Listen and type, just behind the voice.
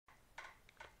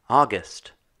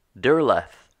August.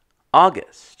 Derleth.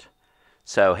 August.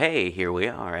 So, hey, here we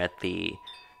are at the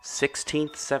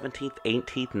 16th, 17th,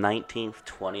 18th, 19th,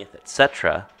 20th,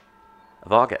 etc.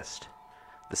 of August.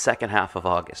 The second half of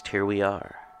August. Here we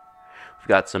are. We've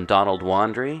got some Donald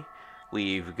Wandry.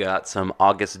 We've got some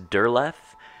August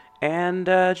Derleth. And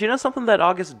do you know something that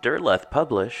August Derleth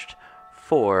published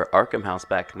for Arkham House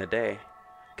back in the day?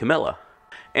 Carmilla.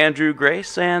 Andrew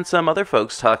Grace and some other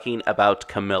folks talking about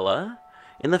Carmilla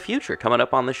in the future, coming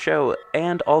up on the show.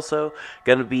 And also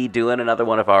going to be doing another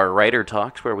one of our writer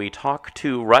talks where we talk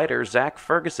to writer Zach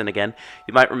Ferguson again.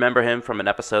 You might remember him from an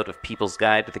episode of People's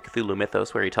Guide to the Cthulhu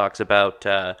Mythos where he talks about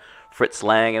Fritz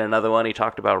Lang, and another one he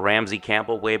talked about Ramsey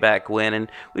Campbell way back when,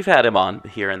 and we've had him on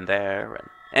here and there. And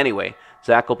anyway,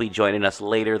 Zach will be joining us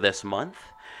later this month.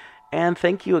 And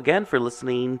thank you again for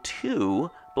listening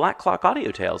to Black Clock Audio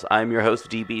Tales. I'm your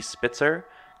host, DB Spitzer.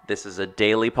 This is a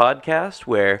daily podcast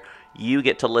where you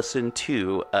get to listen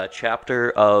to a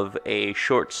chapter of a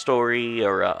short story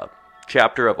or a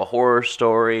chapter of a horror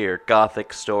story or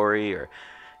Gothic story or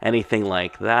anything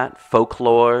like that.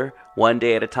 Folklore, one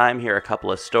day at a time. Hear a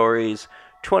couple of stories,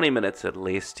 20 minutes at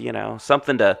least, you know,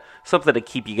 something to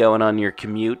keep you going on your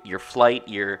commute, your flight,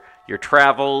 your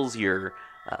travels, your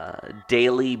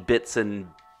daily bits and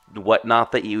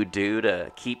whatnot that you do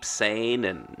to keep sane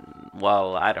and,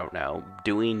 well, I don't know,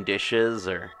 doing dishes,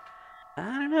 or I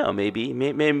don't know,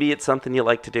 maybe it's something you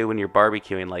like to do when you're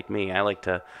barbecuing like me. I like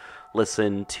to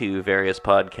listen to various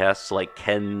podcasts like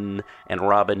Ken and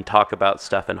Robin talk about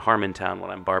stuff in Harmontown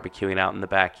when I'm barbecuing out in the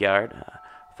backyard.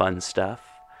 Fun stuff.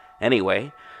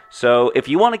 Anyway, so if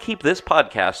you want to keep this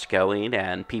podcast going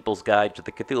and People's Guide to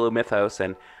the Cthulhu Mythos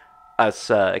and us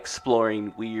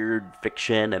exploring weird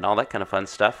fiction and all that kind of fun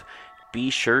stuff, be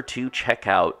sure to check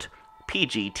out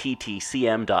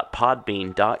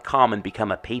pgttcm.podbean.com and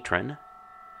become a patron.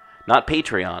 Not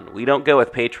Patreon. We don't go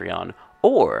with Patreon.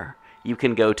 Or you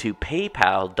can go to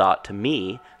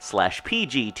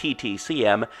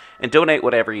paypal.me/pgttcm and donate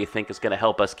whatever you think is going to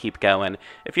help us keep going.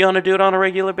 If you want to do it on a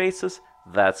regular basis,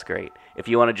 that's great. If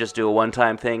you want to just do a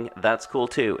one-time thing, that's cool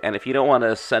too. And if you don't want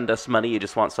to send us money, you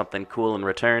just want something cool in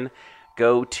return,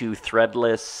 go to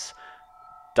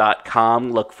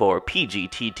threadless.com, look for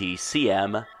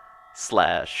pgttcm/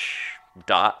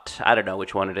 dot, I don't know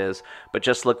which one it is, but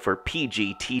just look for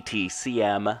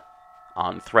pgttcm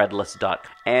on threadless.com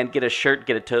and get a shirt,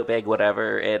 get a tote bag,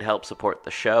 whatever. It helps support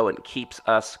the show and keeps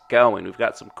us going. We've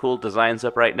got some cool designs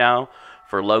up right now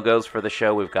for logos for the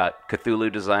show. We've got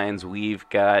Cthulhu designs, we've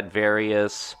got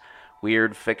various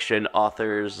weird fiction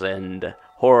authors and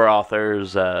horror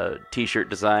authors t-shirt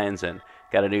designs, and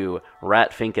got a new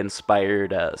Ratfink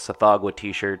inspired Sathagwa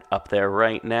t-shirt up there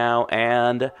right now.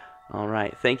 And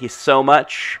alright, thank you so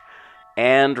much.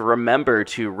 And remember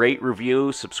to rate,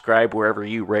 review, subscribe wherever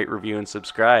you rate, review, and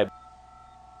subscribe.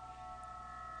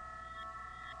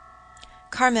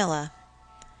 Carmilla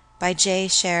by J.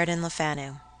 Sheridan Le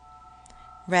Fanu.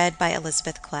 Read by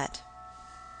Elizabeth Klett.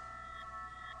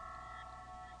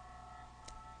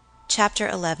 Chapter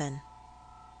 11.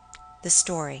 The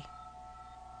Story.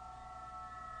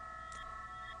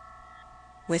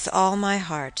 "With all my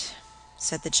heart,"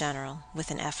 said the General,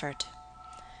 with an effort.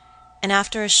 And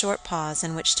after a short pause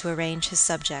in which to arrange his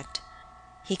subject,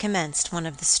 he commenced one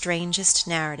of the strangest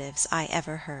narratives I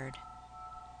ever heard.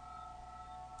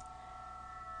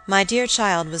 "My dear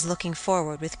child was looking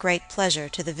forward with great pleasure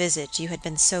to the visit you had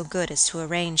been so good as to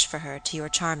arrange for her to your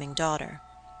charming daughter."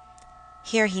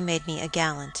 Here he made me a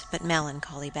gallant but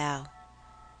melancholy bow.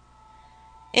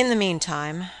 "In the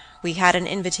meantime, we had an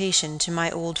invitation to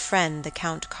my old friend the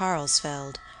Count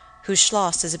Carlsfeld, whose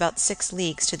schloss is about 6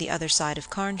 leagues to the other side of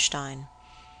Karnstein.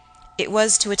 It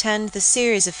was to attend the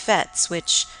series of fêtes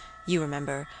which, you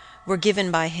remember, were given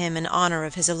by him in honor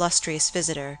of his illustrious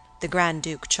visitor, the Grand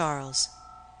Duke Charles."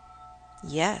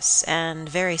 "Yes, and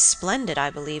very splendid,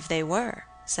 I believe they were,"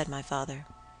 said my father.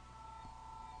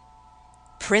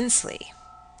 "Princely.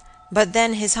 But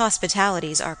then his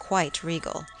hospitalities are quite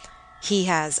regal. He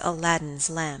has Aladdin's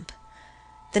lamp.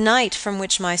 The night from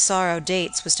which my sorrow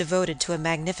dates was devoted to a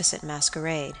magnificent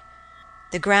masquerade.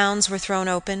 The grounds were thrown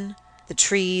open, the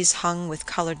trees hung with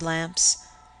colored lamps.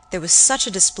 There was such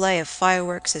a display of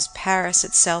fireworks as Paris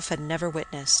itself had never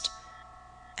witnessed.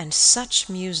 And such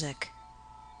music.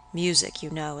 Music, you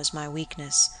know, is my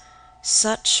weakness.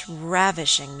 Such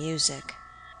ravishing music.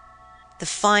 The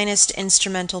finest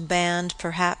instrumental band,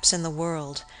 perhaps, in the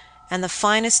world, and the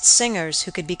finest singers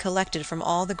who could be collected from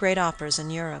all the great operas in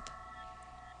Europe.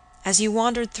 As you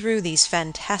wandered through these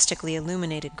fantastically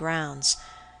illuminated grounds,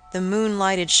 the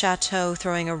moon-lighted chateau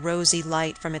throwing a rosy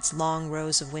light from its long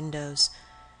rows of windows,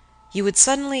 you would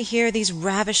suddenly hear these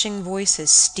ravishing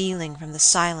voices stealing from the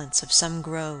silence of some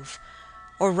grove,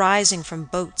 or rising from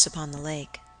boats upon the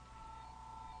lake.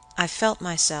 I felt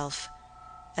myself,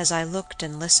 as I looked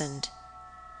and listened,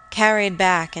 carried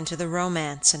back into the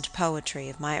romance and poetry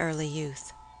of my early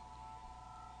youth.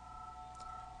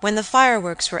 When the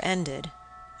fireworks were ended,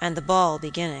 and the ball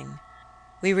beginning,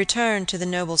 we returned to the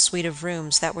noble suite of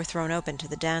rooms that were thrown open to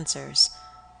the dancers.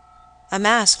 A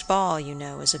masked ball, you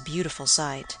know, is a beautiful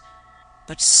sight,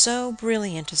 but so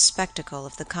brilliant a spectacle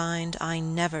of the kind I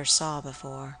never saw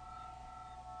before.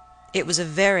 It was a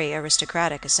very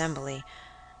aristocratic assembly.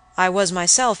 I was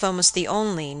myself almost the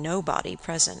only nobody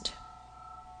present.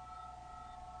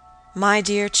 My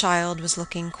dear child was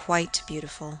looking quite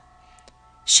beautiful.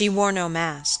 She wore no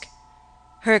mask.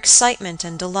 Her excitement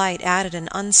and delight added an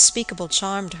unspeakable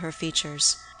charm to her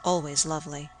features, always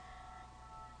lovely.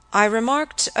 I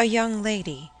remarked a young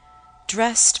lady,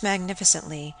 dressed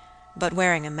magnificently, but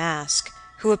wearing a mask,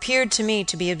 who appeared to me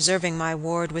to be observing my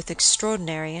ward with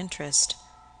extraordinary interest.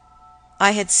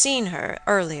 I had seen her,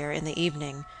 earlier in the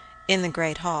evening, in the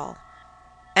great hall,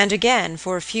 and again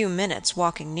for a few minutes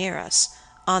walking near us,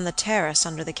 on the terrace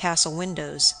under the castle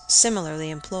windows, similarly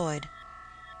employed.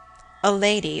 A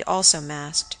lady, also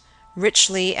masked,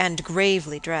 richly and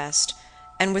gravely dressed,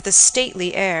 and with a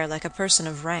stately air like a person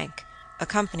of rank,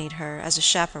 accompanied her as a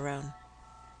chaperon.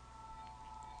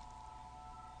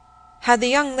 Had the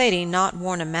young lady not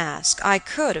worn a mask, I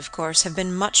could, of course, have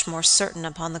been much more certain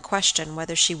upon the question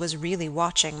whether she was really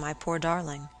watching my poor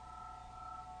darling.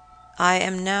 I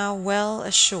am now well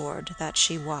assured that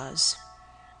she was.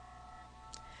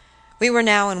 We were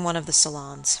now in one of the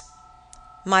salons.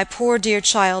 My poor dear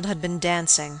child had been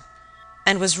dancing,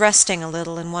 and was resting a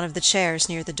little in one of the chairs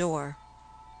near the door.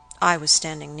 I was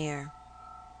standing near.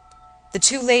 The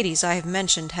two ladies I have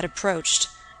mentioned had approached,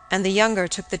 and the younger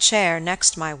took the chair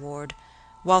next my ward,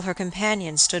 while her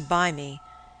companion stood by me,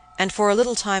 and for a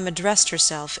little time addressed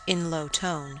herself, in low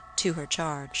tone, to her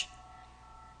charge.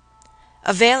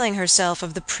 Availing herself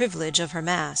of the privilege of her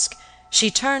mask, she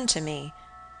turned to me,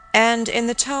 and, in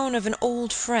the tone of an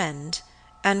old friend,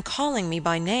 and calling me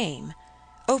by name,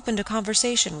 opened a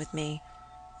conversation with me,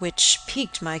 which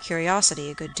piqued my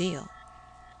curiosity a good deal.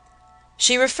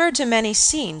 She referred to many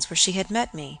scenes where she had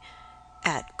met me,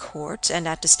 at court and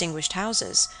at distinguished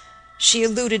houses. She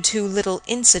alluded to little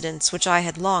incidents which I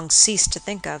had long ceased to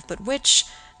think of, but which,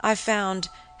 I found,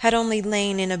 had only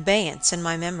lain in abeyance in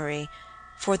my memory,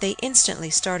 for they instantly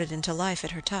started into life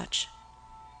at her touch.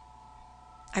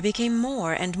 I became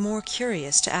more and more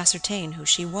curious to ascertain who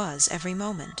she was every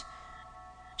moment.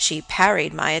 She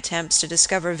parried my attempts to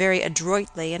discover very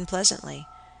adroitly and pleasantly.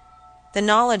 The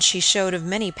knowledge she showed of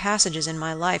many passages in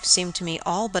my life seemed to me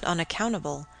all but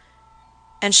unaccountable,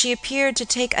 and she appeared to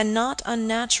take a not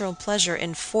unnatural pleasure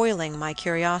in foiling my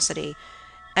curiosity,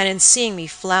 and in seeing me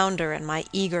flounder in my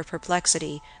eager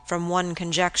perplexity from one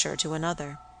conjecture to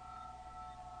another.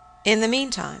 In the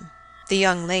meantime, the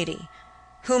young lady,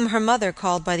 whom her mother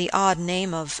called by the odd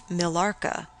name of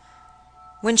Millarca,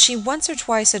 when she once or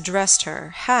twice addressed her,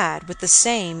 had, with the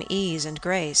same ease and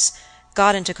grace,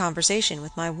 got into conversation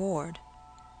with my ward.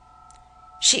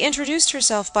 She introduced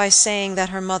herself by saying that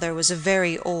her mother was a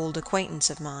very old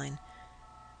acquaintance of mine.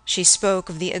 She spoke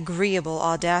of the agreeable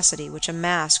audacity which a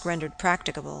mask rendered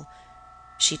practicable.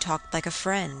 She talked like a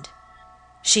friend.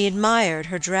 She admired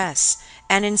her dress,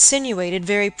 and insinuated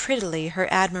very prettily her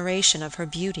admiration of her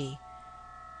beauty.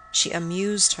 She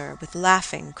amused her with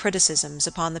laughing criticisms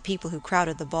upon the people who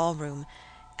crowded the ballroom,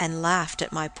 and laughed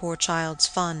at my poor child's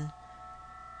fun.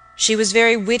 She was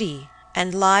very witty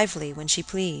and lively when she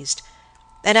pleased,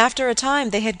 and after a time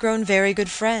they had grown very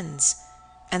good friends,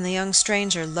 and the young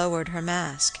stranger lowered her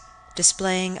mask,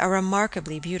 displaying a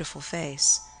remarkably beautiful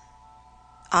face.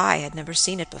 I had never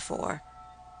seen it before,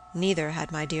 neither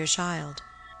had my dear child.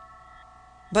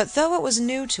 But though it was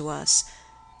new to us,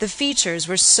 the features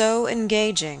were so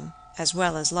engaging, as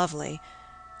well as lovely,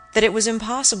 that it was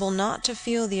impossible not to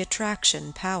feel the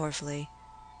attraction powerfully.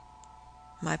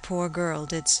 My poor girl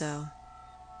did so.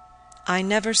 I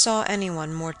never saw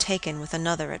anyone more taken with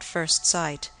another at first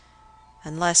sight,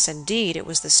 unless, indeed, it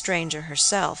was the stranger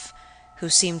herself, who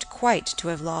seemed quite to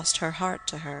have lost her heart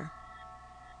to her.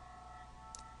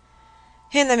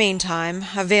 In the meantime,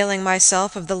 availing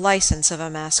myself of the license of a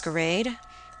masquerade,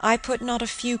 I put not a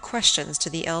few questions to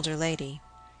the elder lady.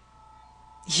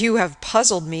 "You have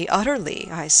puzzled me utterly,"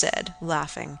 I said,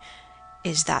 laughing.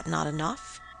 "Is that not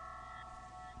enough?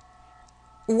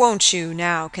 Won't you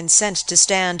now consent to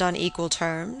stand on equal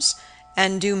terms,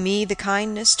 and do me the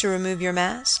kindness to remove your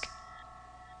mask?"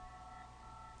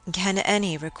 "Can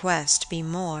any request be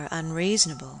more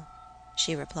unreasonable?"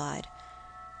 she replied.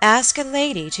 "Ask a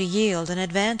lady to yield an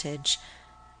advantage.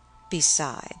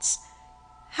 Besides,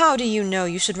 how do you know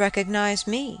you should recognize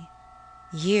me?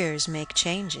 Years make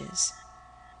changes."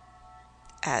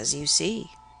 "As you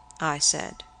see," I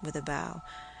said, with a bow,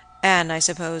 and I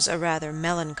suppose a rather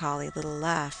melancholy little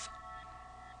laugh.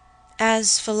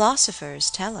 "As philosophers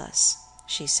tell us,"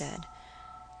 she said.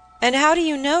 "And how do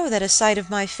you know that a sight of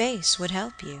my face would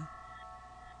help you?"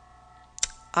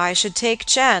 "I should take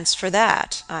chance for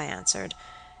that," I answered.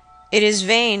 "It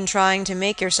is vain trying to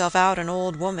make yourself out an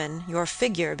old woman. Your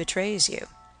figure betrays you."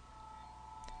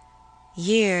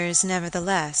 "Years,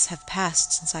 nevertheless, have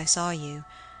passed since I saw you.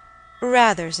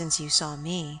 Rather since you saw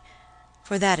me,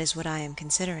 for that is what I am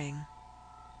considering.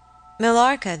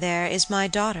 Millarca, there, is my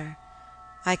daughter.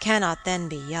 I cannot then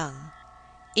be young,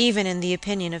 even in the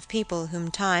opinion of people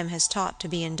whom time has taught to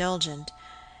be indulgent,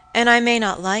 and I may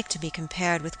not like to be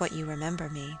compared with what you remember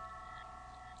me.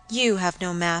 You have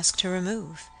no mask to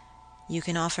remove. You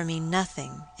can offer me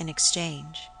nothing in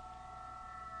exchange.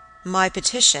 My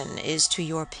petition is to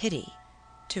your pity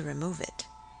to remove it,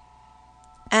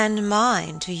 and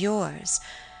mine to yours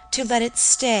to let it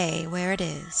stay where it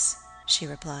is," she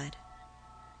replied.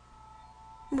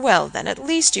 "Well, then, at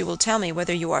least you will tell me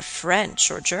whether you are French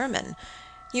or German.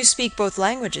 You speak both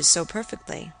languages so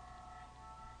perfectly."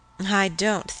 "I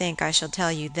don't think I shall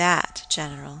tell you that,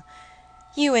 General.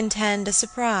 You intend a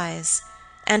surprise,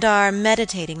 and are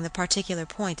meditating the particular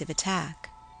point of attack."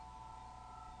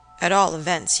 "At all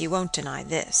events, you won't deny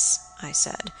this," I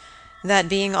said, "that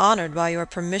being honored by your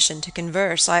permission to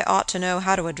converse, I ought to know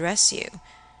how to address you.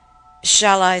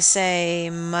 Shall I say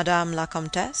Madame la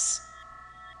Comtesse?"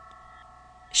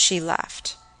 She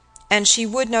laughed, and she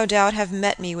would no doubt have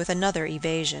met me with another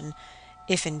evasion,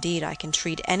 if indeed I can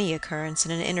treat any occurrence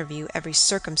in an interview every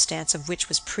circumstance of which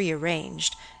was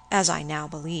prearranged, as I now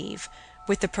believe,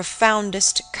 with the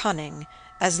profoundest cunning,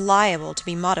 as liable to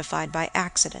be modified by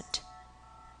accident.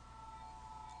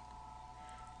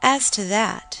 "As to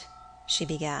that," she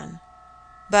began,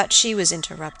 but she was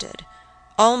interrupted,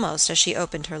 almost as she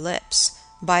opened her lips,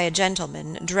 by a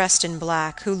gentleman, dressed in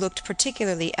black, who looked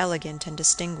particularly elegant and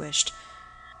distinguished,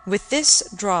 with this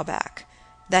drawback,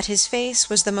 that his face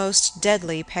was the most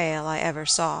deadly pale I ever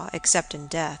saw, except in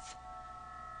death.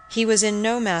 He was in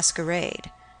no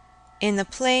masquerade, in the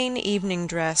plain evening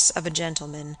dress of a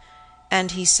gentleman,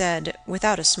 and he said,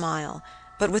 without a smile,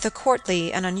 but with a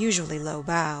courtly and unusually low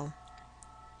bow,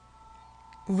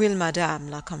 "Will Madame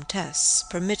la Comtesse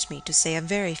permit me to say a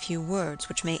very few words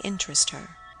which may interest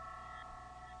her?"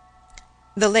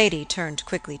 The lady turned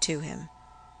quickly to him,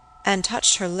 and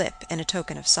touched her lip in a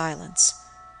token of silence.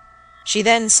 She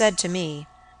then said to me,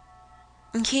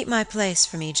 "Keep my place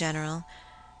for me, General.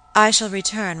 I shall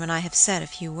return when I have said a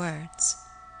few words."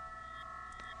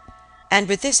 And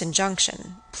with this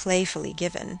injunction, playfully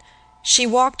given, she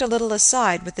walked a little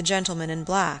aside with the gentleman in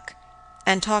black,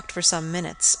 and talked for some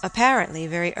minutes, apparently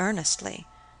very earnestly.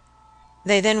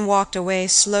 They then walked away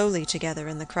slowly together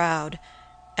in the crowd,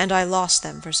 and I lost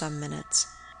them for some minutes.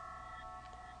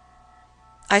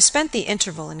 I spent the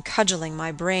interval in cudgelling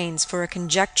my brains for a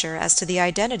conjecture as to the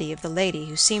identity of the lady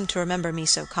who seemed to remember me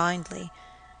so kindly,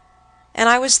 and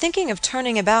I was thinking of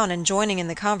turning about and joining in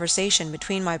the conversation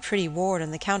between my pretty ward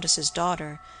and the Countess's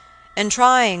daughter, and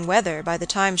trying whether, by the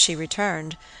time she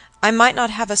returned, I might not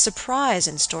have a surprise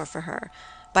in store for her,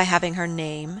 by having her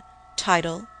name,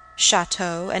 title,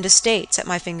 chateau, and estates at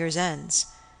my fingers' ends.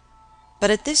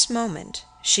 But at this moment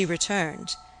she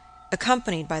returned,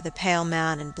 accompanied by the pale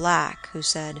man in black, who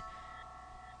said,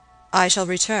 "I shall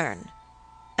return,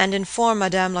 and inform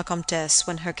Madame la Comtesse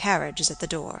when her carriage is at the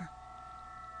door."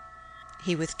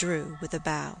 He withdrew with a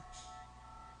bow.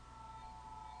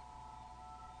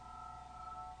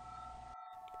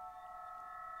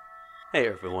 Hey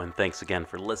everyone, thanks again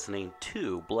for listening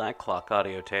to Black Clock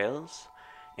Audio Tales.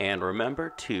 And remember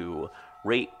to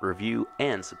rate, review,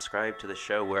 and subscribe to the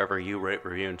show wherever you rate,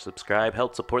 review, and subscribe.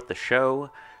 Help support the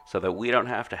show so that we don't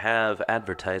have to have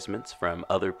advertisements from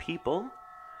other people,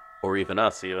 or even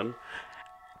us even,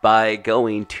 by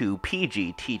going to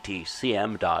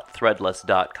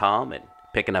pgttcm.threadless.com and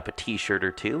picking up a t-shirt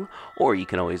or two, or you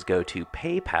can always go to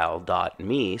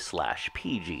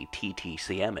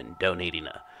paypal.me/pgttcm and donating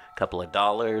a couple of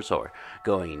dollars, or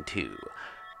going to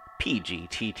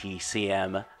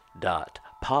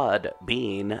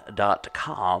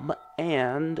pgttcm.podbean.com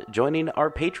and joining our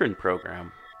patron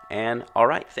program. And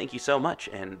alright, thank you so much,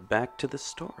 and back to the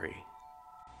story.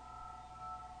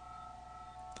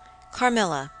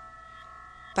 Carmilla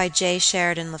by J.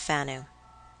 Sheridan Le Fanu.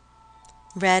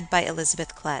 Read by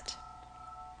Elizabeth Klett.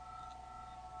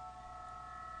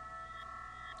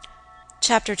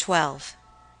 Chapter 12.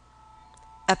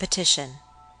 A Petition.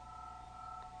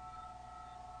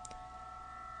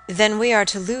 "Then we are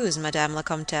to lose Madame la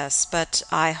Comtesse, but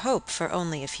I hope for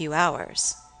only a few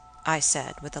hours," I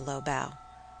said, with a low bow.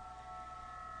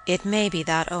 "It may be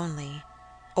that only,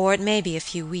 or it may be a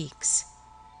few weeks.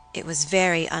 It was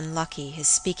very unlucky his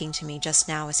speaking to me just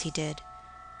now as he did.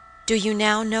 Do you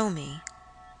now know me?"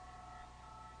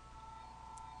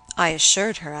 I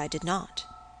assured her I did not.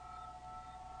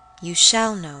 "You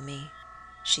shall know me,"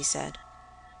 she said,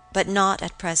 "but not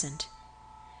at present.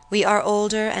 We are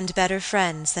older and better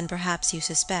friends than perhaps you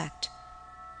suspect.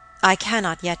 I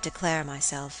cannot yet declare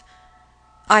myself.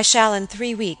 I shall in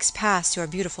 3 weeks pass your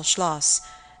beautiful Schloss,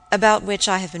 about which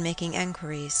I have been making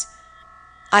enquiries.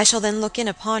 I shall then look in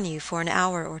upon you for an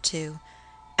hour or two,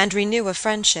 and renew a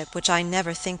friendship which I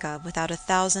never think of without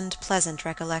 1,000 pleasant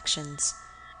recollections.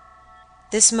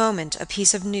 This moment a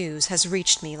piece of news has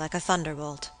reached me like a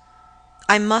thunderbolt.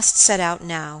 I must set out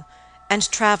now,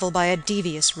 and travel by a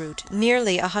devious route,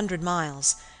 nearly 100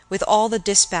 miles, with all the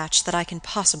dispatch that I can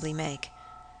possibly make.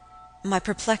 My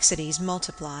perplexities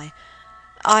multiply.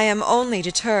 I am only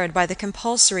deterred by the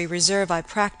compulsory reserve I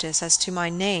practice as to my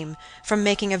name from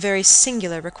making a very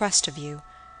singular request of you.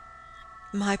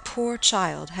 My poor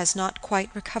child has not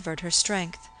quite recovered her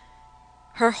strength.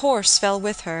 Her horse fell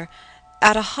with her,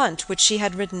 at a hunt which she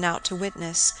had ridden out to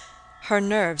witness. Her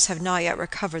nerves have not yet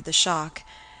recovered the shock,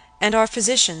 and our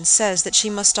physician says that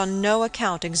she must on no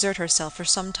account exert herself for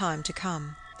some time to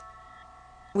come.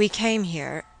 We came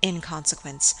here, in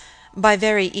consequence, by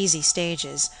very easy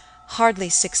stages, hardly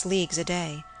 6 leagues a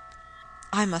day.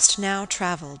 I must now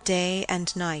travel day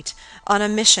and night, on a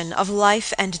mission of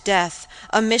life and death,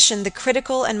 a mission the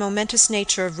critical and momentous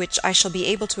nature of which I shall be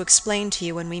able to explain to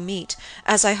you when we meet,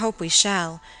 as I hope we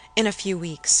shall, in a few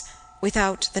weeks,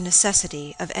 without the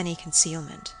necessity of any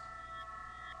concealment."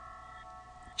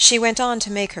 She went on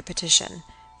to make her petition,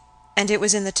 and it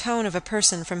was in the tone of a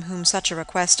person from whom such a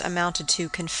request amounted to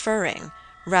conferring,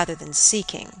 rather than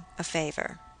seeking, a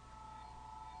favor.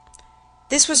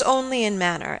 This was only in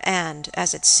manner, and,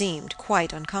 as it seemed,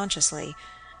 quite unconsciously.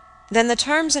 Than the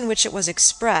terms in which it was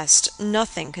expressed,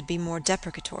 nothing could be more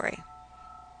deprecatory.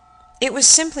 It was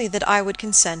simply that I would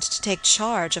consent to take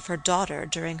charge of her daughter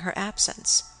during her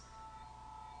absence.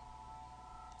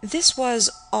 This was,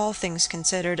 all things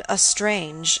considered, a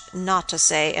strange, not to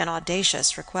say an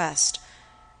audacious request.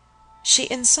 She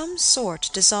in some sort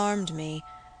disarmed me,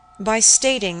 by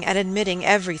stating and admitting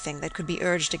everything that could be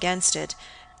urged against it,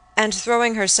 and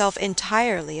throwing herself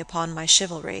entirely upon my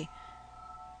chivalry.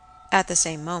 At the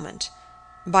same moment,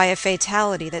 by a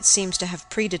fatality that seems to have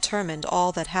predetermined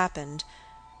all that happened,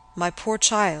 my poor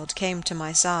child came to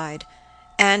my side,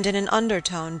 and in an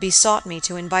undertone besought me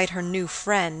to invite her new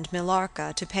friend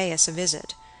Millarca to pay us a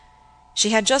visit.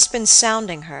 She had just been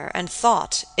sounding her, and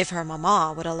thought, if her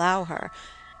mamma would allow her,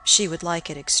 she would like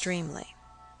it extremely.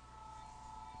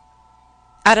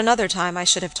 At another time I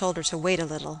should have told her to wait a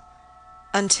little,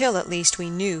 until at least we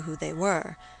knew who they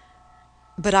were.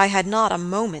 But I had not a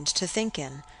moment to think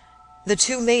in. The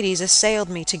 2 ladies assailed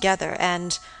me together,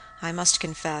 and, I must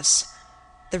confess,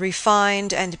 the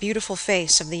refined and beautiful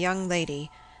face of the young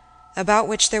lady, about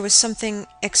which there was something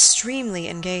extremely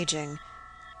engaging,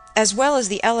 as well as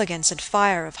the elegance and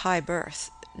fire of high birth,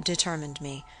 determined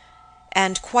me,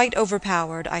 and quite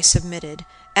overpowered I submitted,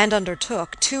 and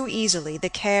undertook, too easily, the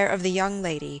care of the young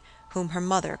lady whom her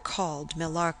mother called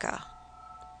Millarca.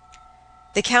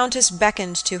 The Countess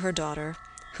beckoned to her daughter,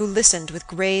 who listened with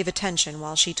grave attention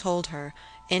while she told her,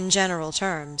 in general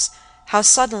terms, how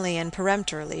suddenly and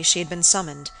peremptorily she had been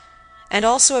summoned, and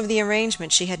also of the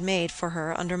arrangement she had made for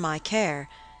her under my care,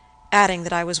 adding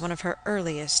that I was one of her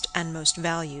earliest and most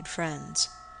valued friends.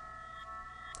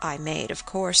 I made, of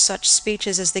course, such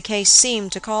speeches as the case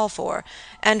seemed to call for,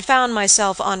 and found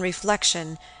myself, on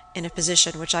reflection, in a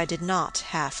position which I did not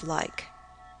half like.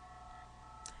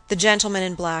 The gentleman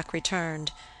in black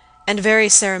returned, and very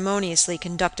ceremoniously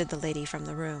conducted the lady from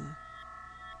the room.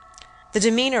 The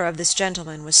demeanor of this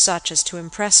gentleman was such as to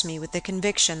impress me with the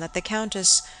conviction that the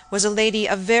Countess was a lady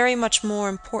of very much more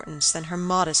importance than her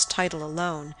modest title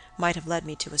alone might have led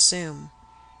me to assume.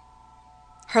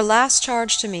 Her last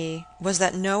charge to me was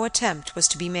that no attempt was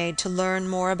to be made to learn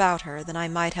more about her than I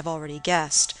might have already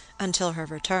guessed, until her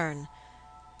return.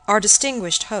 Our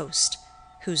distinguished host,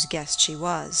 whose guest she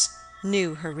was,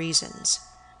 knew her reasons.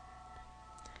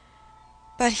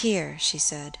 "But here," she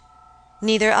said,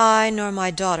 "neither I nor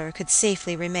my daughter could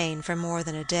safely remain for more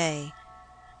than a day.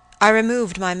 I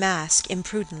removed my mask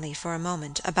imprudently for a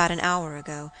moment, about an hour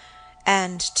ago,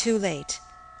 and, too late,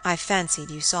 I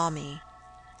fancied you saw me.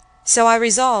 So I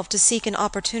resolved to seek an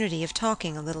opportunity of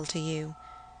talking a little to you.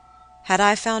 Had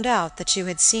I found out that you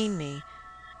had seen me,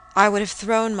 I would have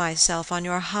thrown myself on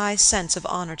your high sense of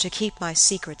honor to keep my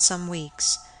secret some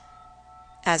weeks.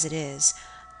 As it is,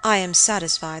 I am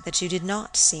satisfied that you did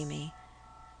not see me.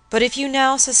 But if you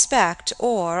now suspect,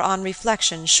 or, on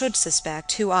reflection, should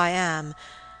suspect who I am,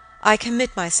 I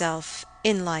commit myself,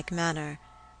 in like manner,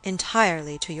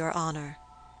 entirely to your honor.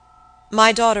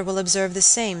 My daughter will observe the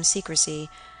same secrecy,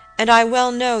 and I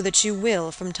well know that you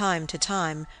will, from time to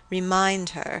time,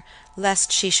 remind her,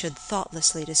 lest she should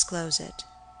thoughtlessly disclose it."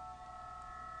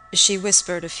 She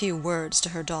whispered a few words to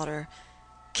her daughter,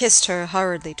 kissed her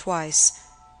hurriedly twice,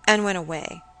 and went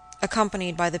away,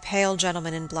 accompanied by the pale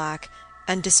gentleman in black,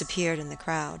 and disappeared in the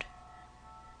crowd.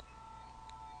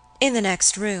 "In the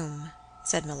next room,"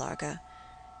 said Millarca,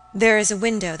 "there is a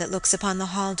window that looks upon the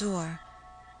hall door.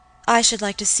 I should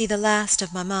like to see the last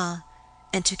of Mamma,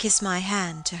 and to kiss my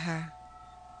hand to her."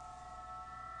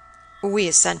 We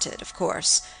assented, of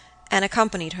course, and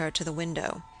accompanied her to the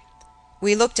window.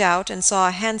 We looked out and saw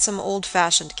a handsome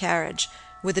old-fashioned carriage,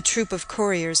 with a troop of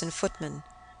couriers and footmen.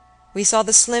 We saw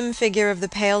the slim figure of the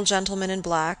pale gentleman in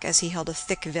black, as he held a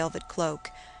thick velvet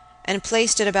cloak, and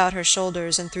placed it about her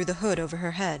shoulders and threw the hood over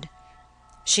her head.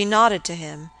 She nodded to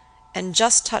him, and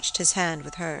just touched his hand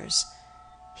with hers.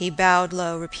 He bowed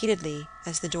low repeatedly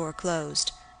as the door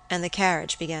closed, and the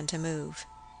carriage began to move.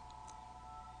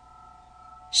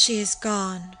 "She is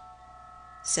gone,"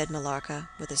 said Millarca,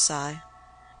 with a sigh.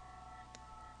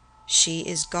 "She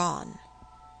is gone,"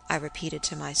 I repeated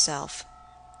to myself,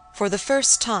 for the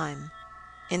first time,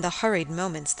 in the hurried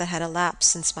moments that had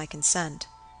elapsed since my consent,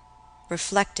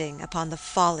 reflecting upon the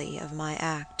folly of my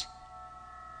act.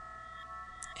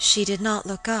 "She did not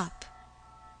look up,"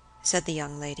 said the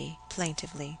young lady,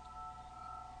 plaintively.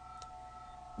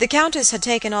 "The Countess had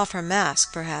taken off her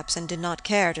mask, perhaps, and did not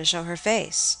care to show her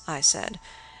face," I said,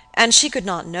 "and she could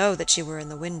not know that you were in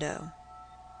the window."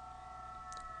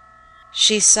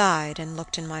 She sighed and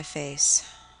looked in my face.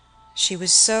 She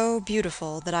was so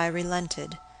beautiful that I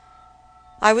relented.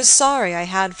 I was sorry I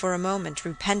had for a moment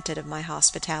repented of my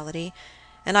hospitality,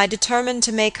 and I determined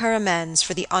to make her amends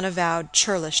for the unavowed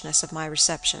churlishness of my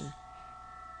reception.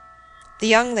 The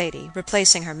young lady,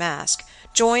 replacing her mask,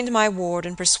 joined my ward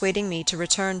in persuading me to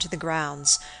return to the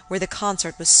grounds, where the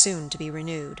concert was soon to be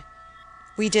renewed.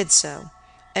 We did so,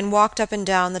 and walked up and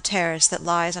down the terrace that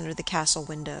lies under the castle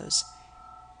windows.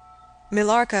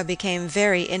 Millarca became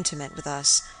very intimate with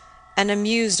us, and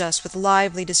amused us with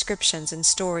lively descriptions and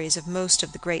stories of most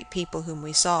of the great people whom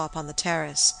we saw upon the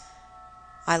terrace.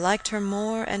 I liked her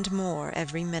more and more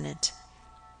every minute.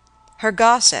 Her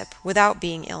gossip, without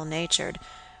being ill-natured,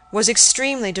 was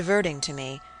extremely diverting to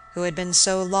me, who had been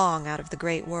so long out of the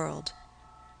great world.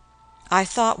 I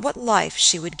thought what life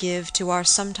she would give to our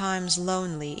sometimes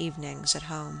lonely evenings at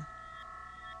home.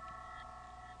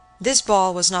 This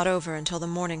ball was not over until the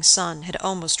morning sun had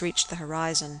almost reached the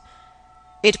horizon.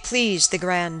 It pleased the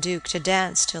Grand Duke to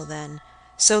dance till then,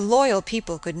 so loyal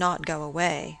people could not go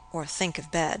away, or think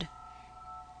of bed.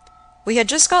 We had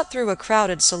just got through a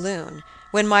crowded saloon,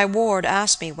 when my ward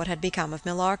asked me what had become of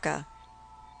Millarca.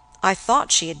 I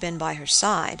thought she had been by her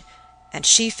side, and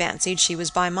she fancied she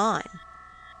was by mine.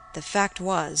 The fact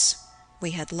was,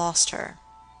 we had lost her.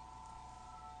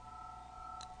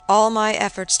 All my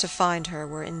efforts to find her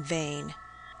were in vain.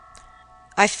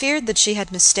 I feared that she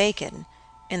had mistaken,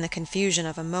 in the confusion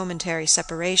of a momentary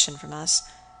separation from us,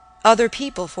 other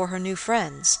people for her new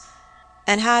friends,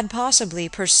 and had possibly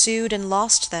pursued and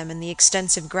lost them in the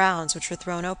extensive grounds which were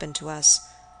thrown open to us.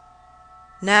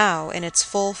 Now, in its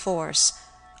full force,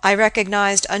 I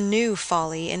recognized a new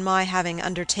folly in my having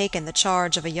undertaken the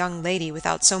charge of a young lady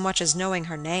without so much as knowing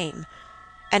her name,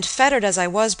 and fettered as I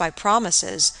was by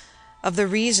promises, of the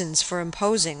reasons for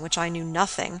imposing which I knew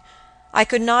nothing, I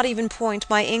could not even point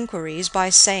my inquiries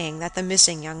by saying that the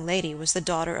missing young lady was the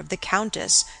daughter of the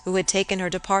Countess who had taken her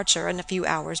departure a few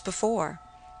hours before.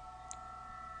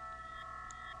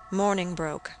 Morning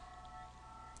broke.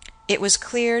 It was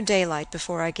clear daylight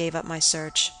before I gave up my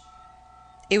search.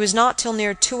 It was not till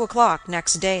near 2 o'clock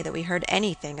next day that we heard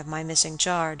anything of my missing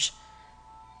charge.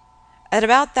 At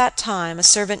about that time a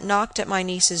servant knocked at my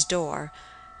niece's door,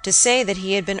 to say that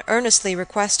he had been earnestly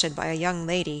requested by a young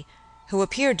lady, who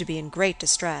appeared to be in great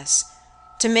distress,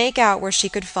 to make out where she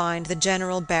could find the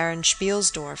General Baron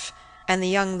Spielsdorf, and the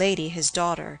young lady his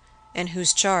daughter, in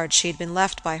whose charge she had been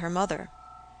left by her mother.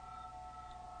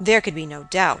 There could be no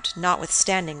doubt,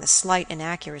 notwithstanding the slight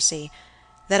inaccuracy,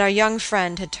 that our young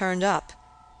friend had turned up,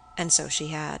 and so she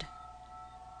had.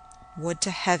 Would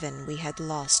to heaven we had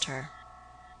lost her.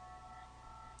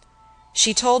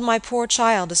 She told my poor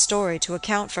child a story to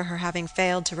account for her having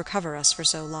failed to recover us for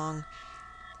so long.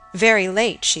 Very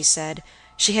late, she said,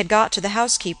 she had got to the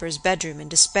housekeeper's bedroom in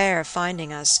despair of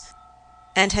finding us,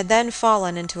 and had then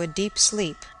fallen into a deep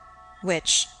sleep,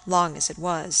 which, long as it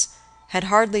was, had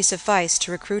hardly sufficed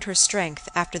to recruit her strength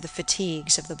after the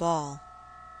fatigues of the ball.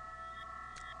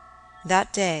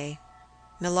 That day,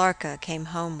 Millarca came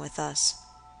home with us.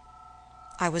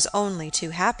 I was only too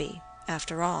happy,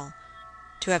 after all,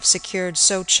 to have secured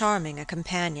so charming a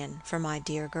companion for my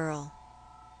dear girl.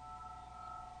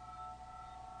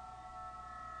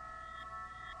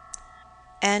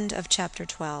 End of chapter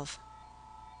 12.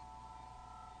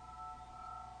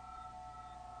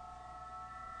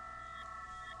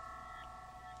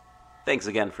 Thanks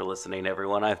again for listening,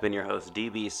 everyone. I've been your host,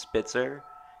 DB Spitzer,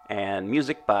 and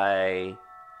music by,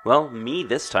 well, me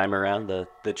this time around.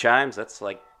 The chimes, that's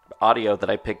like audio that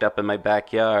I picked up in my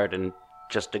backyard and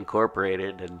just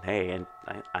incorporated, and hey, and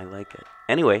I like it.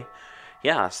 Anyway,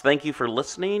 yes, thank you for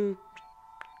listening.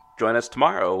 Join us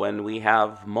tomorrow when we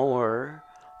have more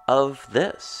of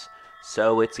this.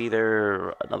 So it's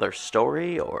either another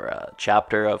story or a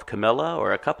chapter of Carmilla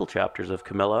or a couple chapters of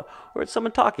Carmilla, or it's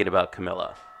someone talking about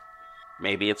Carmilla.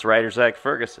 Maybe it's writer Zach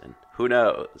Ferguson. Who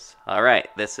knows? All right,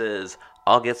 this is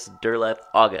August Derleth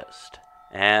August.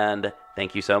 And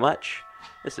thank you so much.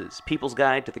 This is People's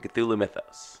Guide to the Cthulhu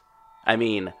Mythos. I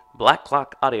mean, Black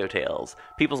Clock Audio Tales.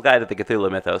 People's Guide to the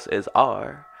Cthulhu Mythos is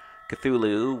our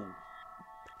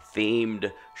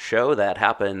Cthulhu-themed show that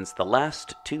happens the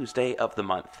last Tuesday of the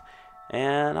month.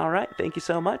 And all right, thank you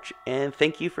so much. And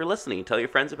thank you for listening. Tell your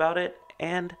friends about it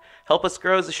and help us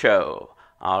grow as a show.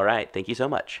 All right, thank you so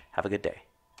much. Have a good day.